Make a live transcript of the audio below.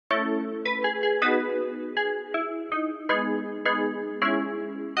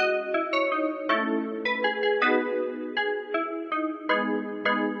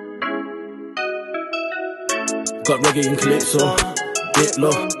Got reggae and Calypso, bit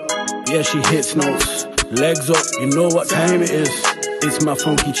low, yeah she hits notes. Legs up, you know what time it is. It's my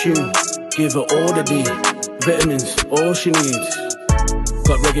funky tune, give her all the D, vitamins, all she needs.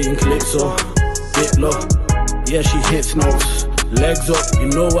 Got reggae and Calypso, bit low, yeah she hits notes. Legs up, you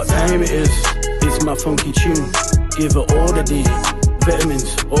know what time it is. It's my funky tune, give her all the D,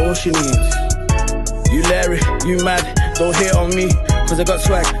 vitamins, all she needs. You Larry, you mad, don't hate on me, cause I got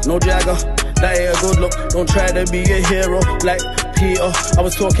swag, no jagger. That ain't a good look, don't try to be a hero like Peter. I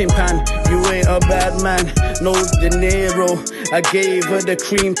was talking pan, you ain't a bad man, no De Niro. I gave her the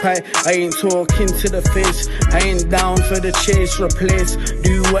cream pie, I ain't talking to the face. I ain't down for the chase, replace,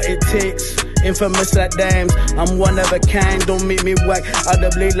 do what it takes. Infamous like dimes, I'm one of a kind, don't make me whack out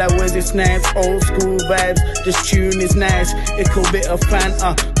the blade like Wesley Snipes. Old school vibes, this tune is nice. Ickle bit of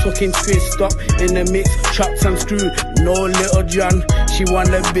Fanta, talking twist up in the mix, chopped and screwed. No Little John, she want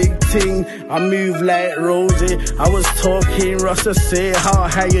a big thing. I move like Rosie, I was talking Russa, say how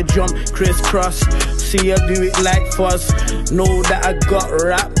high you jump, crisscross. See you do it like Fuzz. Know that I got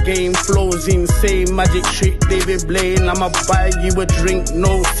rap game flows insane. Magic trick, David Blaine. I'ma buy you a drink,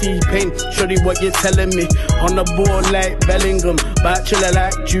 no T-Pain. Shorty, what you telling me? On the board like Bellingham, bachelor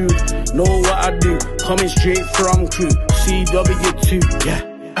like Jude. Know what I do, coming straight from crew. CW2, yeah,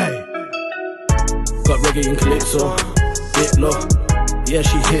 ay. Got reggae and Calypso, bit low, yeah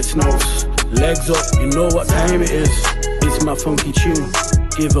she hits notes. Legs up, you know what time it is. It's my funky tune,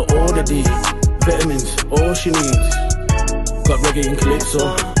 give her all the D, vitamins, all she needs. Got reggae and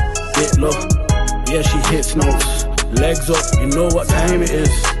Calypso, bit low, yeah she hits notes. Legs up, you know what time it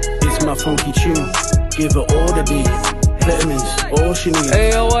is. It's my funky tune, give her all the D, vitamins, all she needs.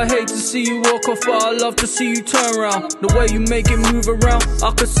 Hey yo, I hate to see you walk off, but I love to see you turn round. The way you make it move around,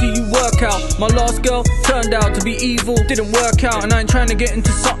 I could see you work out. My last girl turned out to be evil, didn't work out. And I ain't trying to get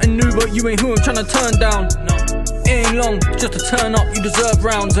into something new, but you ain't who I'm trying to turn down. It ain't long, just to turn up, you deserve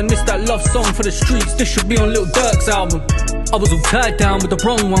rounds. And this that love song for the streets, this should be on Lil Durk's album. I was all tied down with the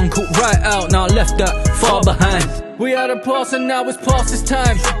wrong one, caught right out, now I left that far behind. We had a past and now it's past its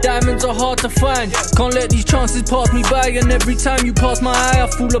time. Diamonds are hard to find, can't let these chances pass me by. And every time you pass my eye I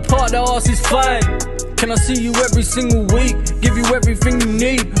fall apart, the arse is fine. Can I see you every single week, give you everything you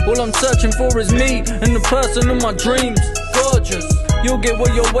need? All I'm searching for is me, and the person of my dreams. Gorgeous, you'll get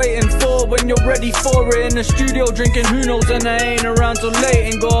what you're waiting for when you're ready for it. In the studio drinking who knows, and I ain't around till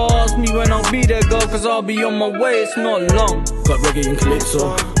late. And go ask me when I'll be there, girl, cause I'll be on my way, it's not long. Got reggae and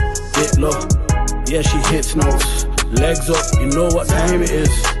Calypso, bit low, yeah she hits notes. Legs up, you know what time it is.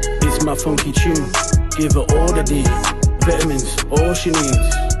 It's my funky tune, give her all the D, vitamins, all she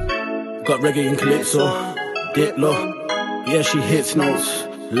needs. Got reggae and Calypso, bit low, yeah she hits notes.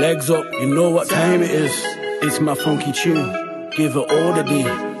 Legs up, you know what time it is. It's my funky tune, give her all the D,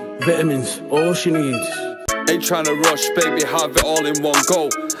 vitamins, all she needs. Ain't trying to rush, baby, have it all in one go.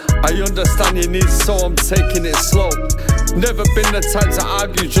 I understand your needs, so I'm taking it slow. Never been the type to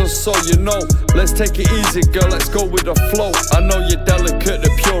argue, just so you know. Let's take it easy, girl, let's go with the flow. I know you're delicate,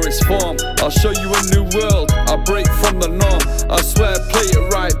 the purest form. I'll show you a new world, I'll break from the norm. I swear, play it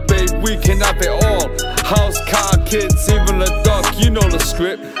right, babe, we can have it all. House, car, kids, even a dog, you know the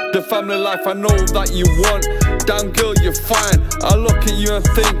script. The family life I know that you want. Damn girl, you're fine. I look at you and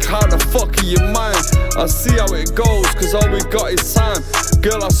think, how the fuck are you mine? I see how it goes, cause all we got is time.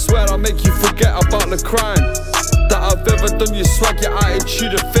 Girl, I swear I'll make you forget about the crime that I've ever done. You swag, your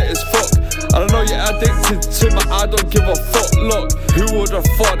attitude are fit as fuck. I know you're addicted to my I don't give a fuck look. Who would've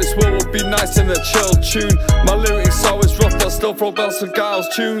thought this world would be nice in a chill tune? My lyrics always rough, but still throw bells and girls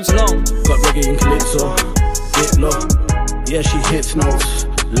tunes. Long, got reggae and Calypso, bit low, yeah she hits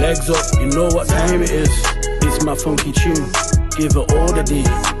notes. Legs up, you know what time it is. It's my funky tune, give her all the D,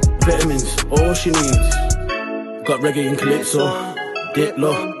 vitamins, all she needs. Got reggae and Calypso, bit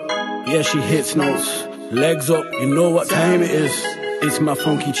low, yeah she hits notes. Legs up, you know what time it is. It's my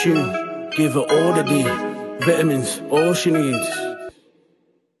funky tune, give her all the D, vitamins, all she needs.